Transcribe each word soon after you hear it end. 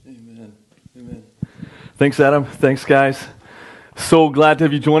Thanks, Adam. Thanks, guys. So glad to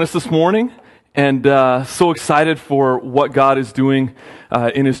have you join us this morning, and so excited for what God is doing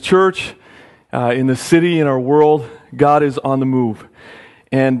in His church, in the city, in our world. God is on the move.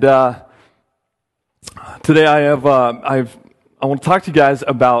 And today I want to talk to you guys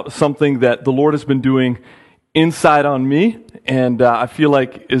about something that the Lord has been doing inside on me, and I feel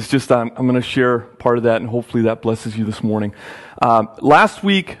like it's just I'm going to share part of that, and hopefully that blesses you this morning. Last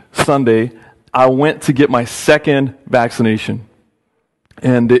week, Sunday, I went to get my second vaccination,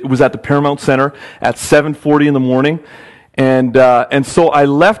 and it was at the Paramount Center at 7:40 in the morning, and so I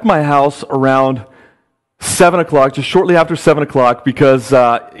left my house around 7 o'clock, just shortly after 7 o'clock, because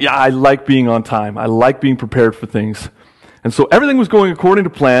I like being on time. I like being prepared for things. And so everything was going according to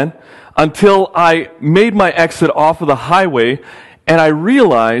plan until I made my exit off of the highway, and I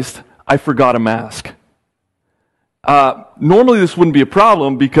realized I forgot a mask. Normally this wouldn't be a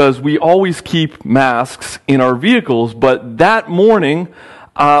problem because we always keep masks in our vehicles, but that morning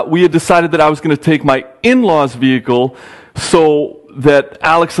we had decided that I was going to take my in-laws' vehicle so that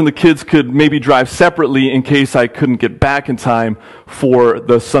Alex and the kids could maybe drive separately in case I couldn't get back in time for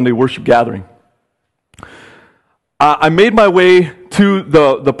the Sunday worship gathering. I made my way to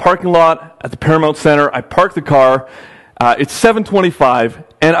the parking lot at the Paramount Center. I parked the car. It's 7:25,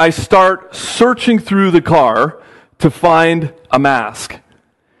 and I start searching through the car to find a mask.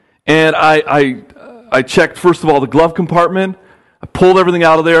 And I checked, first of all, the glove compartment. I pulled everything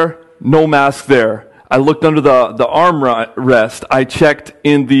out of there. No mask there. I looked under the armrest. I checked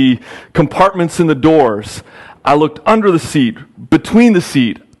in the compartments in the doors. I looked under the seat, between the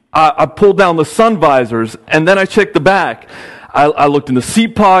seat. I pulled down the sun visors, and then I checked the back. I looked in the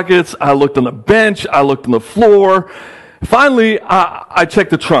seat pockets. I looked on the bench. I looked on the floor. Finally, I checked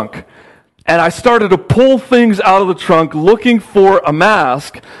the trunk. And I started to pull things out of the trunk looking for a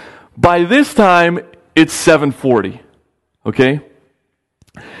mask. By this time, it's 7:40, okay?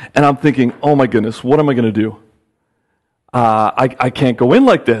 And I'm thinking, oh my goodness, what am I going to do? I can't go in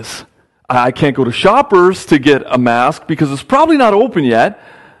like this. I can't go to Shoppers to get a mask because it's probably not open yet.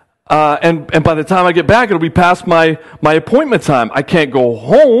 And by the time I get back, it'll be past my appointment time. I can't go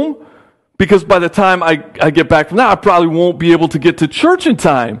home because by the time I get back from that, I probably won't be able to get to church in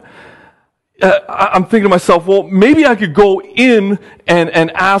time. I'm thinking to myself, well, maybe I could go in and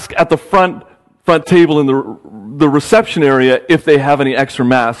ask at the front table in the reception area if they have any extra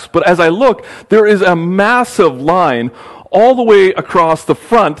masks. But as I look, there is a massive line all the way across the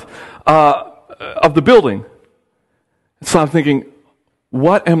front of the building. So I'm thinking,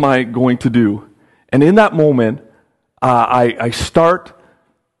 what am I going to do? And in that moment, I start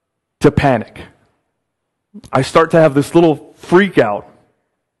to panic. I start to have this little freak out.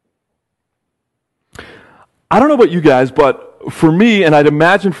 I don't know about you guys, but for me, and I'd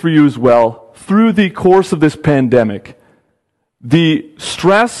imagine for you as well, through the course of this pandemic, the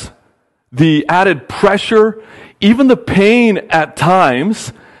stress, the added pressure, even the pain at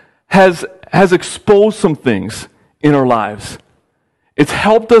times has exposed some things in our lives. It's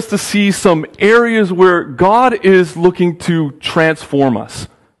helped us to see some areas where God is looking to transform us.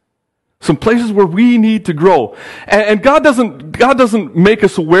 Some places where we need to grow. And God doesn't make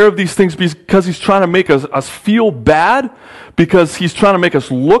us aware of these things because He's trying to make us feel bad, because He's trying to make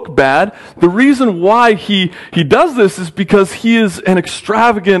us look bad. The reason why He does this is because He is an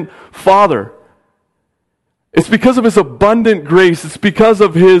extravagant Father. It's because of His abundant grace. It's because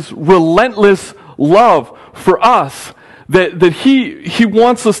of His relentless love for us that He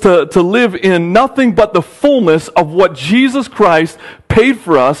wants us to live in nothing but the fullness of what Jesus Christ paid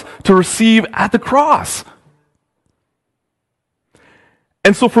for us to receive at the cross.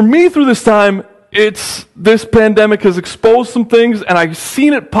 And so for me through this time, this pandemic has exposed some things, and I've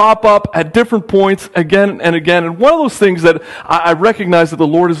seen it pop up at different points again and again. And one of those things that I recognize that the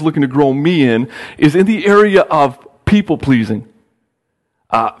Lord is looking to grow me in is in the area of people-pleasing,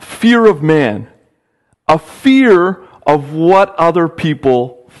 fear of man, a fear of what other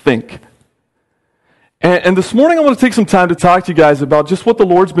people think. And this morning I want to take some time to talk to you guys about just what the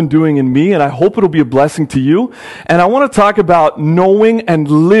Lord's been doing in me, and I hope it'll be a blessing to you. And I want to talk about knowing and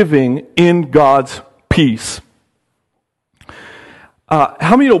living in God's peace. How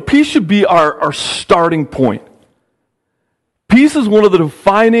many know peace should be our starting point? Peace is one of the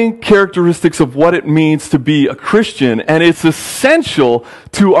defining characteristics of what it means to be a Christian, and it's essential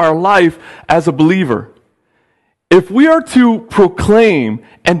to our life as a believer. If we are to proclaim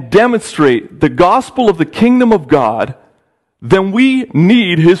and demonstrate the gospel of the kingdom of God, then we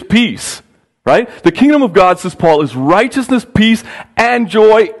need His peace, right? The kingdom of God, says Paul, is righteousness, peace, and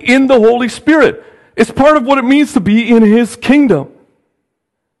joy in the Holy Spirit. It's part of what it means to be in His kingdom.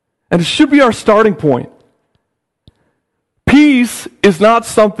 And it should be our starting point. Peace is not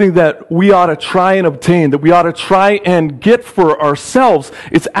something that we ought to try and obtain, that we ought to try and get for ourselves.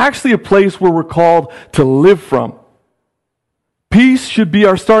 It's actually a place where we're called to live from. Peace should be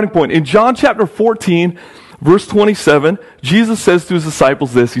our starting point. In John chapter 14, verse 27, Jesus says to his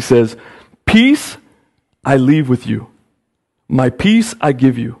disciples this. He says, "Peace I leave with you. My peace I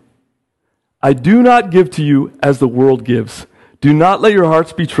give you. I do not give to you as the world gives. Do not let your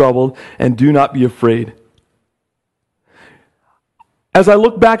hearts be troubled, and do not be afraid." As I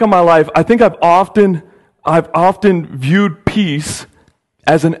look back on my life, I think I've often viewed peace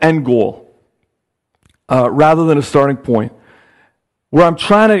as an end goal rather than a starting point, where I'm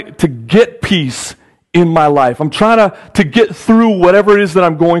trying to get peace in my life. I'm trying to get through whatever it is that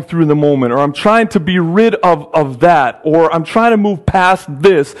I'm going through in the moment, or I'm trying to be rid of that, or I'm trying to move past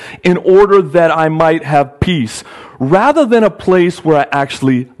this in order that I might have peace, rather than a place where I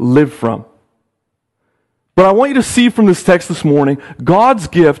actually live from. But I want you to see from this text this morning, God's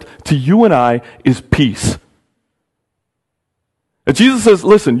gift to you and I is peace. And Jesus says,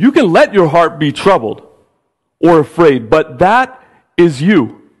 listen, you can let your heart be troubled or afraid, but that is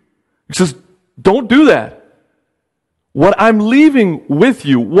you. He says, don't do that. What I'm leaving with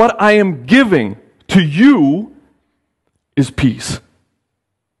you, what I am giving to you is peace.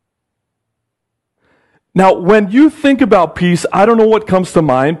 Now, when you think about peace, I don't know what comes to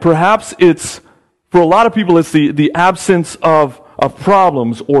mind. Perhaps for a lot of people, it's the absence of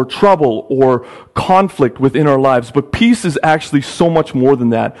problems or trouble or conflict within our lives. But peace is actually so much more than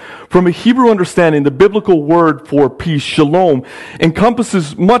that. From a Hebrew understanding, the biblical word for peace, shalom,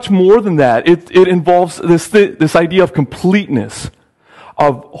 encompasses much more than that. It involves this idea of completeness,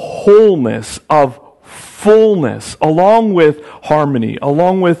 of wholeness, of fullness, along with harmony,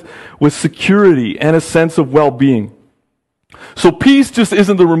 along with security and a sense of well-being. So peace just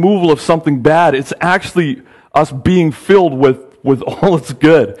isn't the removal of something bad. It's actually us being filled with all that's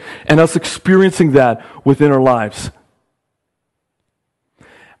good and us experiencing that within our lives.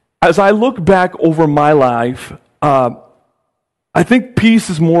 As I look back over my life, I think peace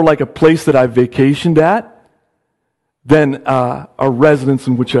is more like a place that I've vacationed at than a residence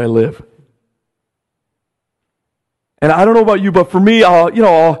in which I live. And I don't know about you, but for me, I'll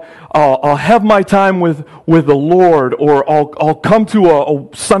have my time with the Lord, or I'll come to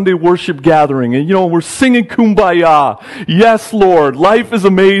a Sunday worship gathering, and we're singing Kumbaya. Yes, Lord, life is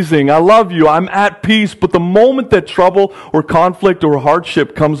amazing. I love you. I'm at peace. But the moment that trouble or conflict or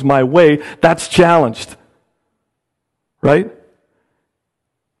hardship comes my way, that's challenged. Right?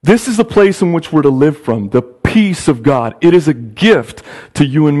 This is the place in which we're to live from, the peace of God. It is a gift to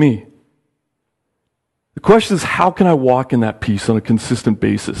you and me. The question is, how can I walk in that peace on a consistent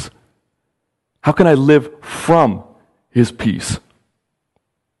basis? How can I live from His peace?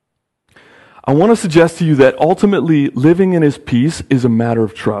 I want to suggest to you that ultimately living in His peace is a matter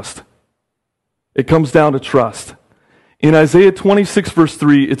of trust. It comes down to trust. In Isaiah 26 verse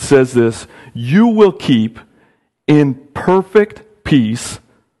 3, it says this, "You will keep in perfect peace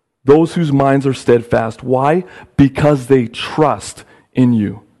those whose minds are steadfast." Why? Because they trust in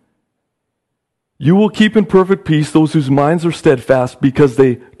you. You will keep in perfect peace those whose minds are steadfast because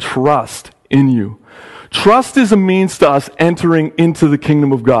they trust in you. Trust is a means to us entering into the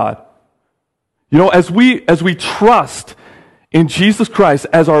kingdom of God. As we trust in Jesus Christ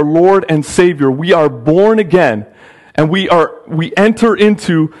as our Lord and Savior, we are born again and we enter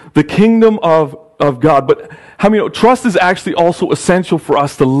into the kingdom of God. But trust is actually also essential for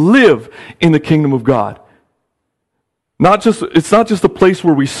us to live in the kingdom of God. It's not just a place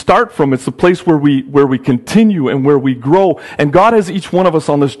where we start from, it's the place where we continue and where we grow. And God has each one of us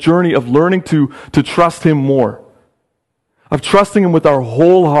on this journey of learning to trust Him more, of trusting Him with our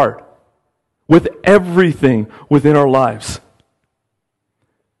whole heart, with everything within our lives.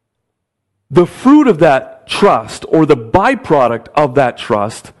 The fruit of that trust, or the byproduct of that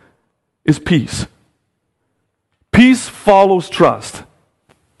trust, is peace. Peace follows trust.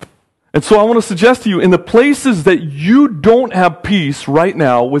 And so I want to suggest to you, in the places that you don't have peace right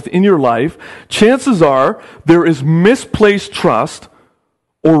now within your life, chances are there is misplaced trust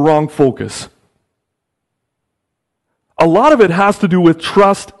or wrong focus. A lot of it has to do with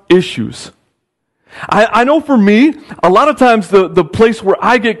trust issues. I know for me, a lot of times the place where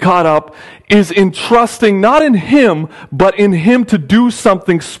I get caught up is in trusting not in Him, but in Him to do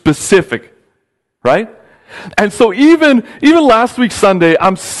something specific. Right? And so even last week Sunday,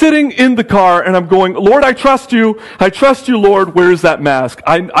 I'm sitting in the car and I'm going, Lord, I trust you. I trust you, Lord. Where is that mask?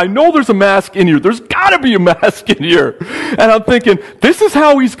 I know there's a mask in here. There's got to be a mask in here. And I'm thinking, this is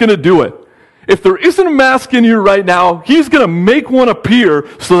how He's going to do it. If there isn't a mask in here right now, He's going to make one appear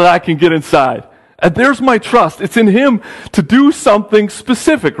so that I can get inside. And there's my trust. It's in him to do something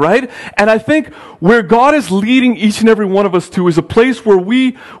specific, right? And I think where God is leading each and every one of us to is a place where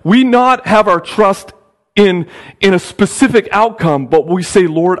we not have our trust in a specific outcome, but we say,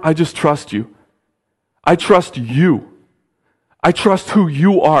 Lord, I just trust you. I trust you. I trust who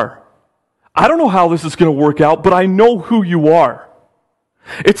you are. I don't know how this is going to work out, but I know who you are.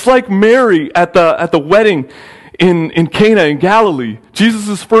 It's like Mary at the wedding in Cana in Galilee,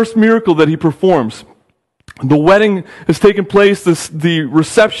 Jesus' first miracle that he performs. The wedding has taken place, the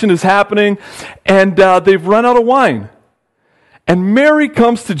reception is happening, and they've run out of wine. And Mary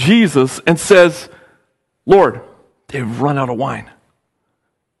comes to Jesus and says, Lord, they've run out of wine.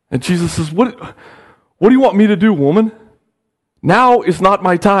 And Jesus says, what do you want me to do, woman? Now is not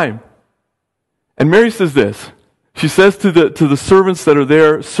my time. And Mary says this. She says to the servants that are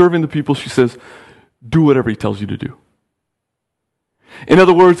there serving the people, she says, do whatever he tells you to do. In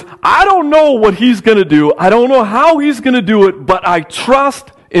other words, I don't know what he's going to do. I don't know how he's going to do it, but I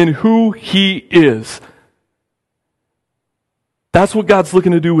trust in who he is. That's what God's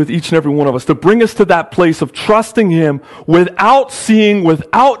looking to do with each and every one of us, to bring us to that place of trusting him without seeing,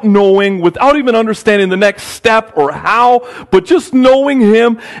 without knowing, without even understanding the next step or how, but just knowing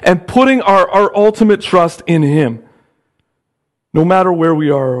him and putting our ultimate trust in him, no matter where we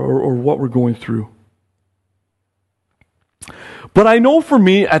are or what we're going through. But I know for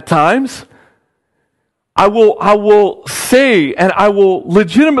me, at times, I will say and I will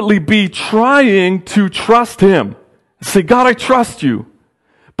legitimately be trying to trust him. Say, God, I trust you.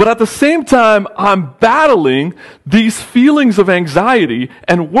 But at the same time, I'm battling these feelings of anxiety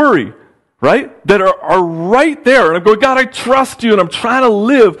and worry, right? That are right there. And I'm going, God, I trust you. And I'm trying to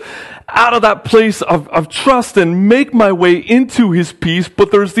live out of that place of trust and make my way into his peace.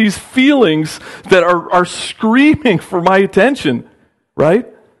 But there's these feelings that are screaming for my attention, right?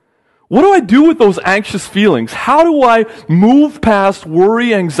 What do I do with those anxious feelings? How do I move past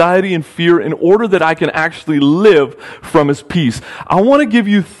worry, anxiety, and fear in order that I can actually live from his peace? I want to give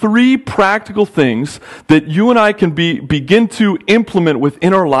you 3 practical things that you and I can begin to implement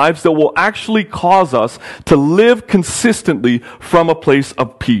within our lives that will actually cause us to live consistently from a place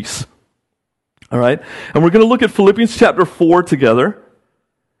of peace. All right? And we're going to look at Philippians chapter 4 together.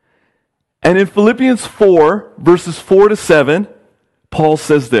 And in Philippians 4, verses 4 to 7, Paul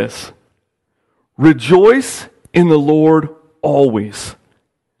says this: rejoice in the Lord always.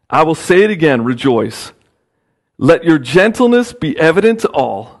 I will say it again, rejoice. Let your gentleness be evident to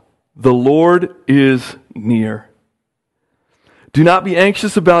all. The Lord is near. Do not be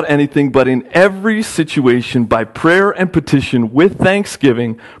anxious about anything, but in every situation, by prayer and petition, with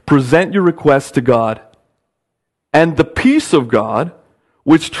thanksgiving, present your requests to God. And the peace of God,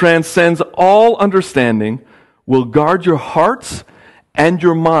 which transcends all understanding, will guard your hearts and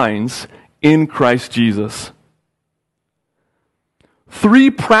your minds in Christ Jesus.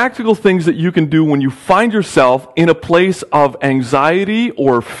 3 practical things that you can do when you find yourself in a place of anxiety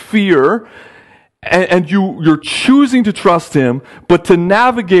or fear, and you're choosing to trust him, but to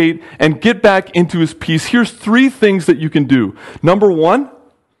navigate and get back into his peace. Here's 3 things that you can do. Number 1,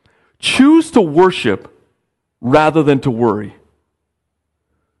 choose to worship rather than to worry.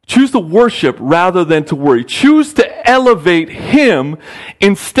 Choose to worship rather than to worry. Choose to elevate him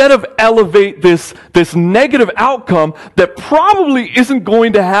instead of elevate this negative outcome that probably isn't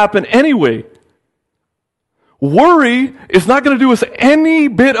going to happen anyway. Worry is not going to do us any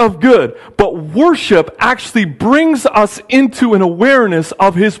bit of good, but worship actually brings us into an awareness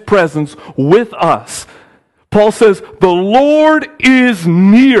of his presence with us. Paul says, the Lord is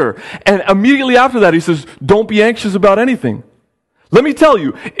near. And immediately after that, he says, don't be anxious about anything. Let me tell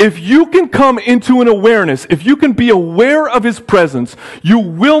you, if you can come into an awareness, if you can be aware of his presence, you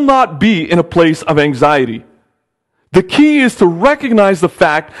will not be in a place of anxiety. The key is to recognize the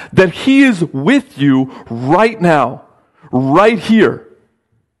fact that he is with you right now, right here,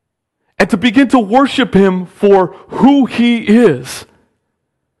 and to begin to worship him for who he is.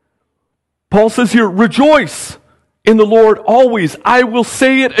 Paul says here, rejoice in the Lord always. I will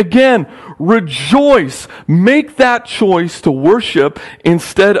say it again. Rejoice. Make that choice to worship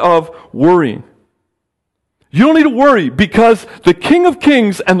instead of worrying. You don't need to worry because the King of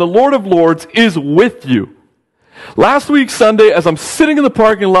Kings and the Lord of Lords is with you. Last week, Sunday, as I'm sitting in the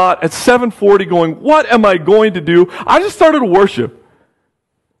parking lot at 7:40 going, what am I going to do? I just started to worship.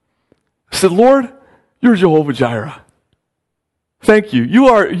 I said, Lord, you're Jehovah Jireh. Thank you. You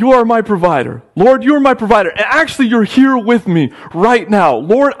are my provider. Lord, you are my provider. And actually, you're here with me right now.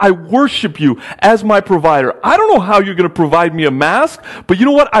 Lord, I worship you as my provider. I don't know how you're going to provide me a mask, but you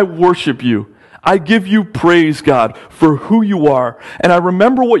know what? I worship you. I give you praise, God, for who you are. And I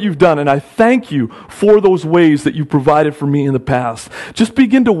remember what you've done, and I thank you for those ways that you provided for me in the past. Just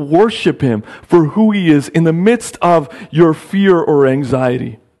begin to worship him for who he is in the midst of your fear or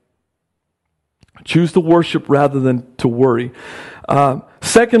anxiety. Choose to worship rather than to worry.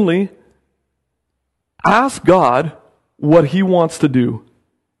 Secondly, ask God what he wants to do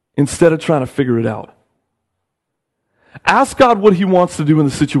instead of trying to figure it out. Ask God what he wants to do in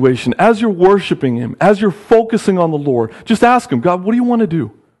the situation. As you're worshiping him, as you're focusing on the Lord, just ask him, God, what do you want to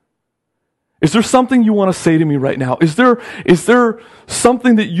do? Is there something you want to say to me right now? Is there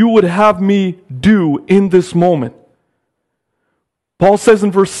something that you would have me do in this moment? Paul says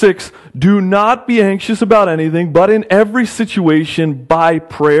in verse 6, do not be anxious about anything, but in every situation, by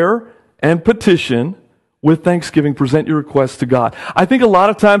prayer and petition, with thanksgiving, present your requests to God. I think a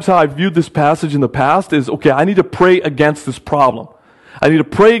lot of times how I viewed this passage in the past is, okay, I need to pray against this problem. I need to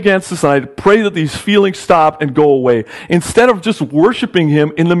pray against this, and I need to pray that these feelings stop and go away. Instead of just worshiping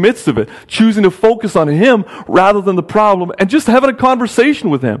him in the midst of it, choosing to focus on him rather than the problem, and just having a conversation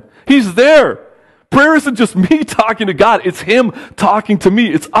with him. He's there. Prayer isn't just me talking to God, it's him talking to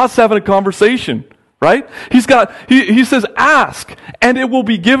me. It's us having a conversation. Right? He says, ask, and it will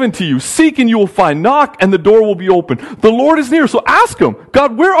be given to you. Seek, and you will find. Knock, and the door will be open. The Lord is near, so ask him,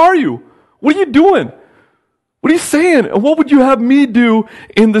 God, where are you? What are you doing? What are you saying? And what would you have me do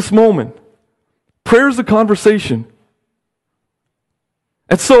in this moment? Prayer is a conversation.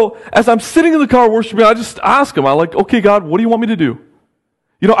 And so, as I'm sitting in the car worshiping, I just ask him, I'm like, okay, God, what do you want me to do?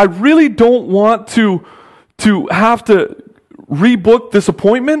 I really don't want to have to rebook this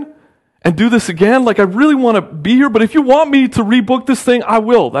appointment and do this again. Like, I really want to be here, but if you want me to rebook this thing, I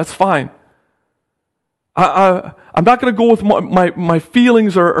will. That's fine. I'm not going to go with my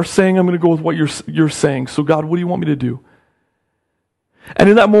feelings are saying. I'm going to go with what you're saying. So, God, what do you want me to do? And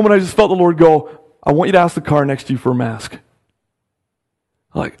in that moment, I just felt the Lord go, I want you to ask the car next to you for a mask.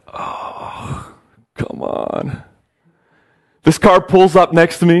 Like, oh, come on. This car pulls up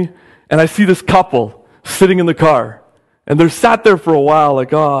next to me, and I see this couple sitting in the car. And they're sat there for a while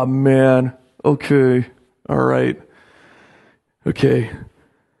like, oh man, okay, all right, okay.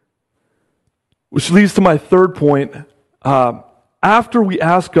 Which leads to my third point. After we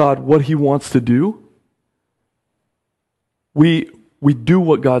ask God what he wants to do, we do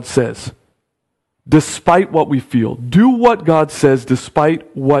what God says, despite what we feel. Do what God says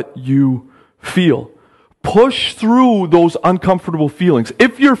despite what you feel. Push through those uncomfortable feelings.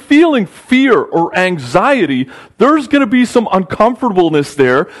 If you're feeling fear or anxiety, there's going to be some uncomfortableness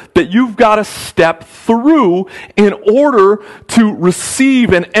there that you've got to step through in order to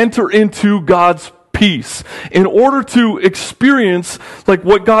receive and enter into God's peace, in order to experience like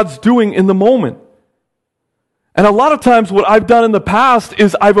what God's doing in the moment. And a lot of times what I've done in the past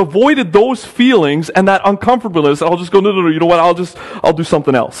is I've avoided those feelings and that uncomfortableness. I'll just go, no, you know what, I'll do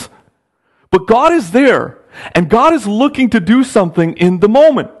something else. But God is there, and God is looking to do something in the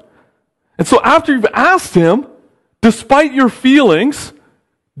moment. And so after you've asked him, despite your feelings,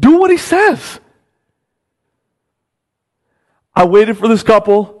 do what he says. I waited for this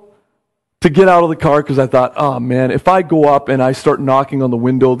couple to get out of the car because I thought, oh man, if I go up and I start knocking on the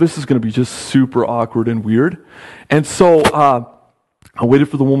window, this is going to be just super awkward and weird. And so I waited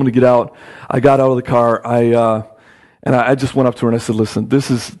for the woman to get out. I got out of the car. And I just went up to her and I said, listen, this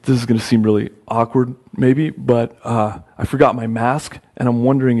is going to seem really awkward maybe, but I forgot my mask, and I'm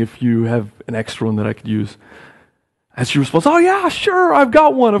wondering if you have an extra one that I could use. And she responds, oh yeah, sure, I've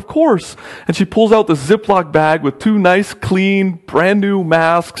got one, of course. And she pulls out the Ziploc bag with 2 nice, clean, brand new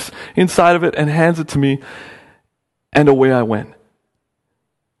masks inside of it and hands it to me, and away I went.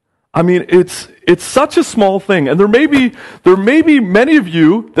 I mean, it's such a small thing. And there may be many of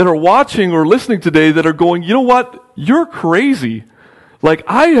you that are watching or listening today that are going, you know what? You're crazy. Like,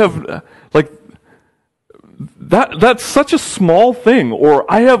 I have, like, that's such a small thing. Or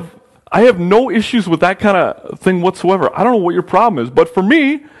I have no issues with that kind of thing whatsoever. I don't know what your problem is. But for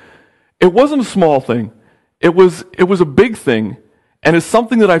me, it wasn't a small thing. It was a big thing. And it's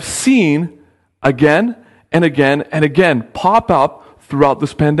something that I've seen again and again and again pop up throughout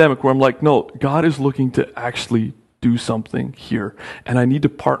this pandemic, where I'm like, no, God is looking to actually do something here. And I need to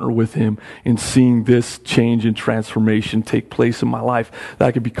partner with him in seeing this change and transformation take place in my life, that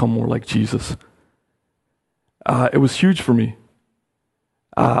I could become more like Jesus. It was huge for me.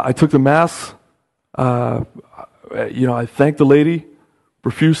 I took the mass. I thanked the lady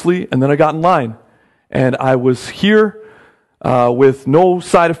profusely, and then I got in line. And I was here with no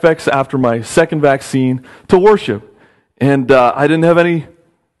side effects after my second vaccine to worship. And I didn't have any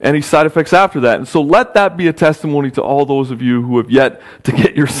any side effects after that. And so let that be a testimony to all those of you who have yet to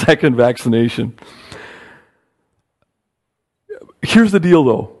get your second vaccination. Here's the deal,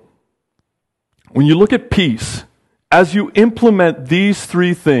 though. When you look at peace, as you implement these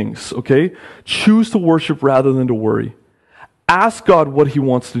three things, okay, choose to worship rather than to worry. Ask God what He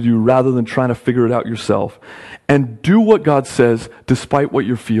wants to do rather than trying to figure it out yourself. And do what God says despite what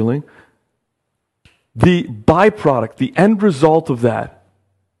you're feeling. The byproduct, the end result of that,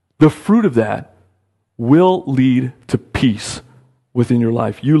 the fruit of that, will lead to peace within your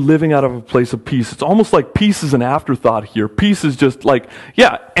life. You living out of a place of peace. It's almost like peace is an afterthought here. Peace is just like,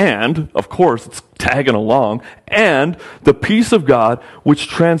 yeah, and, of course, it's tagging along, and the peace of God, which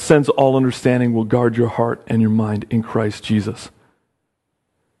transcends all understanding, will guard your heart and your mind in Christ Jesus.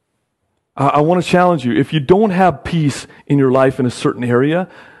 I want to challenge you. If you don't have peace in your life in a certain area,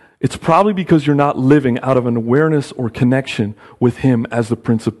 it's probably because you're not living out of an awareness or connection with Him as the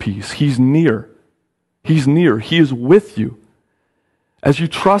Prince of Peace. He's near. He's near. He is with you. As you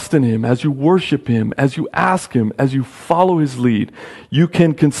trust in Him, as you worship Him, as you ask Him, as you follow His lead, you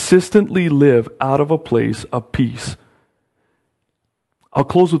can consistently live out of a place of peace. I'll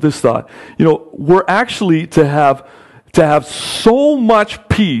close with this thought. We're actually to have so much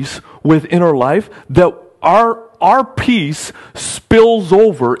peace within our life that our peace spills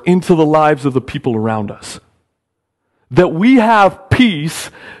over into the lives of the people around us. That we have peace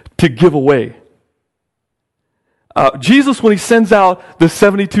to give away. Jesus, when He sends out the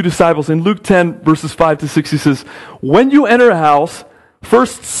 72 disciples, in Luke 10, verses 5 to 6, He says, when you enter a house,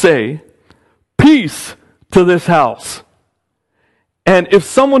 first say, peace to this house. And if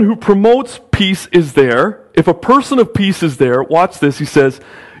someone who promotes peace is there, if a person of peace is there, watch this, He says,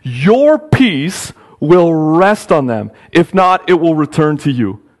 your peace will rest on them. If not, it will return to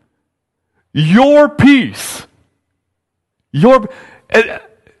you. Your peace.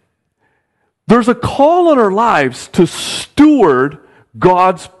 There's a call on our lives to steward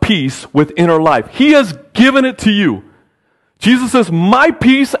God's peace within our life. He has given it to you. Jesus says, my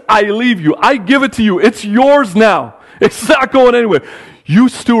peace I leave you. I give it to you. It's yours now. It's not going anywhere. You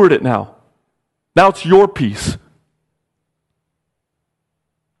steward it now. Now it's your peace.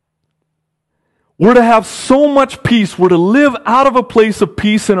 We're to have so much peace. We're to live out of a place of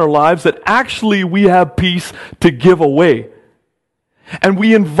peace in our lives that actually we have peace to give away. And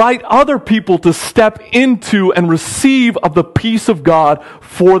we invite other people to step into and receive of the peace of God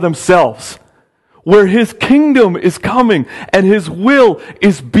for themselves. Where His kingdom is coming and His will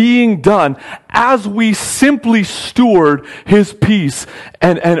is being done as we simply steward His peace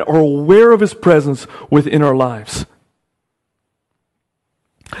and are aware of His presence within our lives.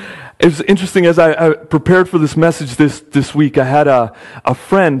 It was interesting as I prepared for this message this week. I had a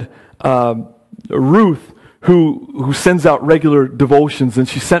friend, Ruth, who sends out regular devotions, and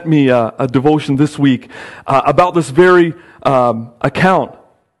she sent me a devotion this week about this very account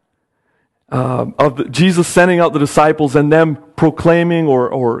of Jesus sending out the disciples and them proclaiming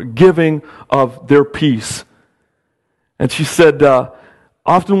or giving of their peace. And she said,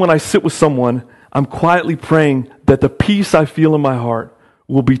 often when I sit with someone, I'm quietly praying that the peace I feel in my heart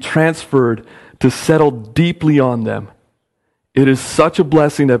will be transferred to settle deeply on them. It is such a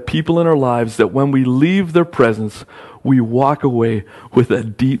blessing to have people in our lives that when we leave their presence, we walk away with a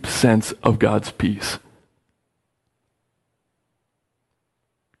deep sense of God's peace.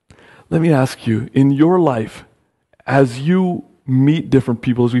 Let me ask you, in your life, as you meet different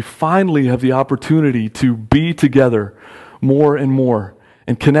people, as we finally have the opportunity to be together more and more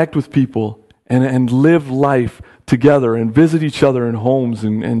and connect with people and live life together and visit each other in homes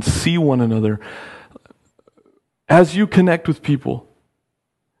and see one another, as you connect with people,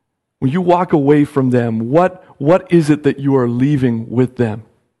 when you walk away from them, what is it that you are leaving with them?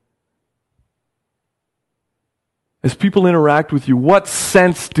 As people interact with you, what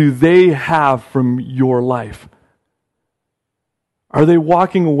sense do they have from your life? Are they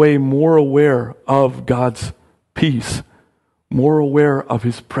walking away more aware of God's peace, more aware of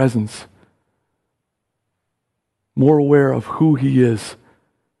His presence, more aware of who He is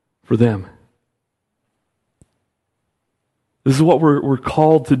for them? This is what we're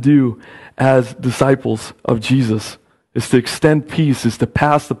called to do as disciples of Jesus, is to extend peace, is to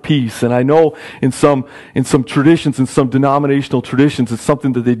pass the peace. And I know in some traditions, in some denominational traditions, it's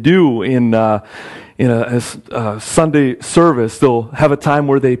something that they do in a Sunday service. They'll have a time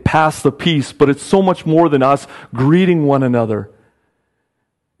where they pass the peace, but it's so much more than us greeting one another.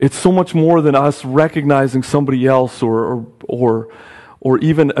 It's so much more than us recognizing somebody else or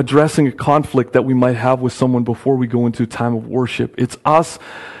even addressing a conflict that we might have with someone before we go into a time of worship. It's us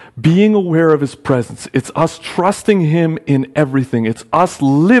being aware of his presence. It's us trusting him in everything. It's us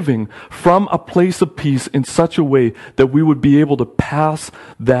living from a place of peace in such a way that we would be able to pass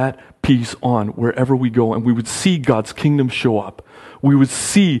that peace on wherever we go, and we would see God's kingdom show up. We would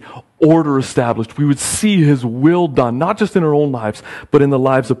see order established. We would see his will done, not just in our own lives, but in the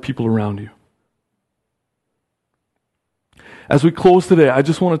lives of people around you. As we close today, I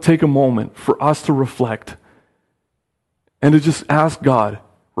just want to take a moment for us to reflect and to just ask God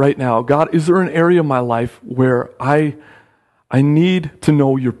right now, God, is there an area of my life where I need to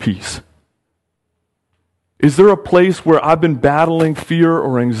know your peace? Is there a place where I've been battling fear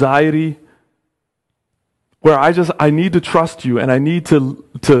or anxiety, where I need to trust you and I need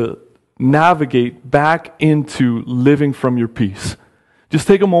to navigate back into living from your peace? Just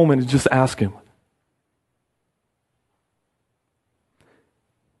take a moment and just ask him.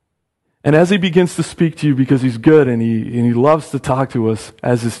 And as he begins to speak to you, because he's good and he loves to talk to us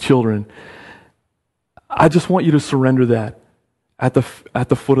as his children, I just want you to surrender that at the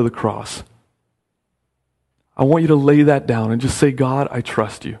foot of the cross. I want you to lay that down and just say, God, I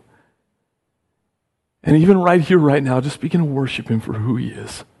trust you. And even right here, right now, just begin to worship him for who he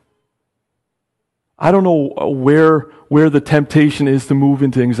is. I don't know where the temptation is to move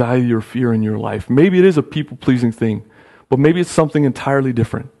into anxiety or fear in your life. Maybe it is a people-pleasing thing, but maybe it's something entirely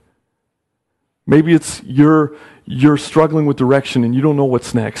different. Maybe it's you're struggling with direction and you don't know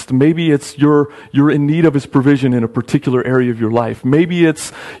what's next. Maybe it's you're in need of his provision in a particular area of your life. Maybe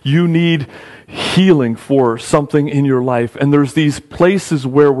it's you need healing for something in your life. And there's these places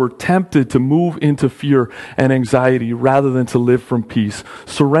where we're tempted to move into fear and anxiety rather than to live from peace.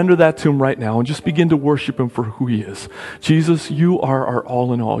 Surrender that to him right now and just begin to worship him for who he is. Jesus, you are our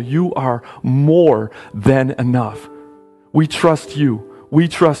all in all. You are more than enough. We trust you. We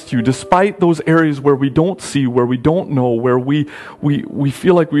trust you, despite those areas where we don't see, where we don't know, where we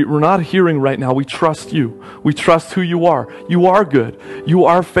feel like we're not hearing right now. We trust you. We trust who you are. You are good. You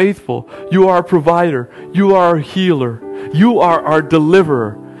are faithful. You are a provider. You are a healer. You are our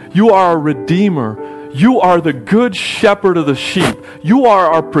deliverer. You are our redeemer. You are the good shepherd of the sheep. You are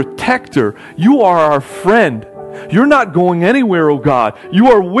our protector. You are our friend. You're not going anywhere, oh God. You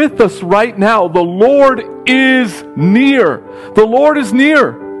are with us right now. The Lord is near. The Lord is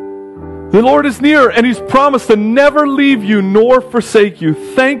near. The Lord is near, and he's promised to never leave you nor forsake you.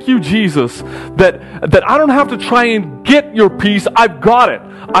 Thank you, Jesus, that I don't have to try and get your peace. I've got it.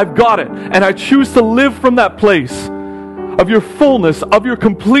 I've got it. And I choose to live from that place of your fullness, of your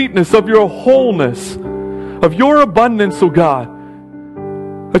completeness, of your wholeness, of your abundance, oh God.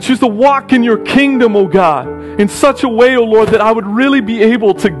 I choose to walk in your kingdom, oh God, in such a way, oh Lord, that I would really be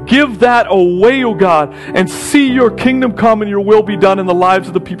able to give that away, oh God, and see your kingdom come and your will be done in the lives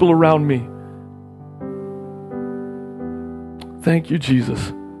of the people around me. Thank you,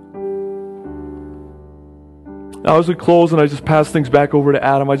 Jesus. Now, as we close and I just pass things back over to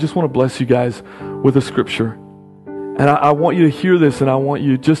Adam, I just want to bless you guys with a scripture. And I want you to hear this, and I want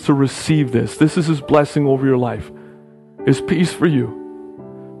you just to receive this. This is his blessing over your life. His peace for you.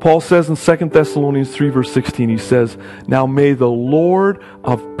 Paul says in 2 Thessalonians 3 verse 16, he says, "Now may the Lord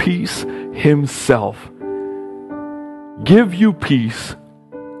of peace himself give you peace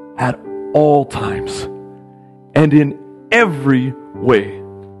at all times and in every way.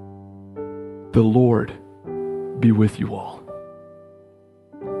 The Lord be with you all."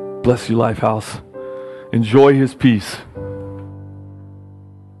 Bless you, Lifehouse. Enjoy his peace.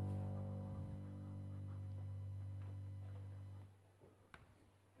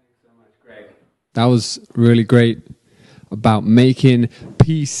 That was really great about making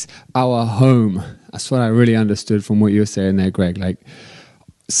peace our home. That's what I really understood from what you were saying there, Greg. Like,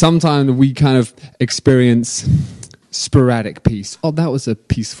 sometimes we kind of experience sporadic peace. Oh, that was a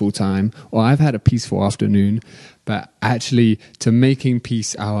peaceful time. Or I've had a peaceful afternoon. But actually, to making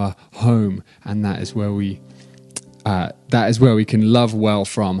peace our home, and that is where we can love well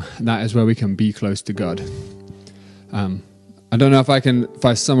from. That is where we can be close to God. I don't know if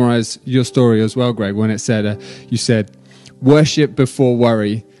I summarize your story as well, Greg, when it said, you said, worship before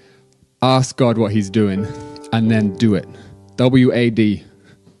worry, ask God what he's doing, and then do it. WAD.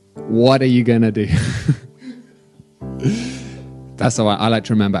 What are you going to do? That's how I like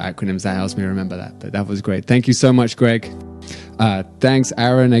to remember acronyms. That helps me remember that. But that was great. Thank you so much, Greg. Thanks,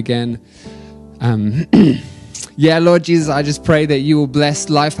 Aaron, again. Yeah, Lord Jesus, I just pray that you will bless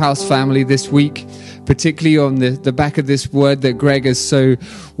Lifehouse family this week, particularly on the back of this word that Greg has so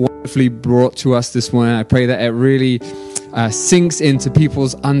wonderfully brought to us this morning. I pray that it really sinks into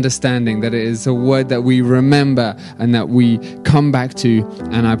people's understanding, that it is a word that we remember and that we come back to.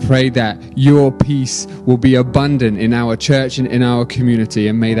 And I pray that your peace will be abundant in our church and in our community,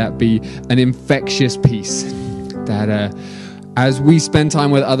 and may that be an infectious peace, that as we spend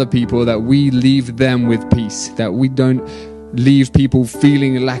time with other people, that we leave them with peace, that we don't leave people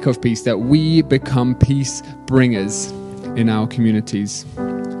feeling a lack of peace, that we become peace bringers in our communities.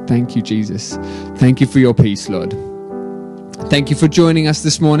 Thank you, Jesus. Thank you for your peace, Lord. Thank you for joining us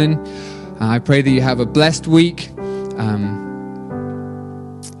this morning. I pray that you have a blessed week,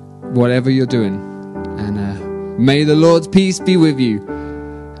 whatever you're doing. And may the Lord's peace be with you.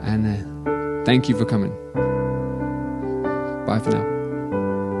 And thank you for coming. Bye for now.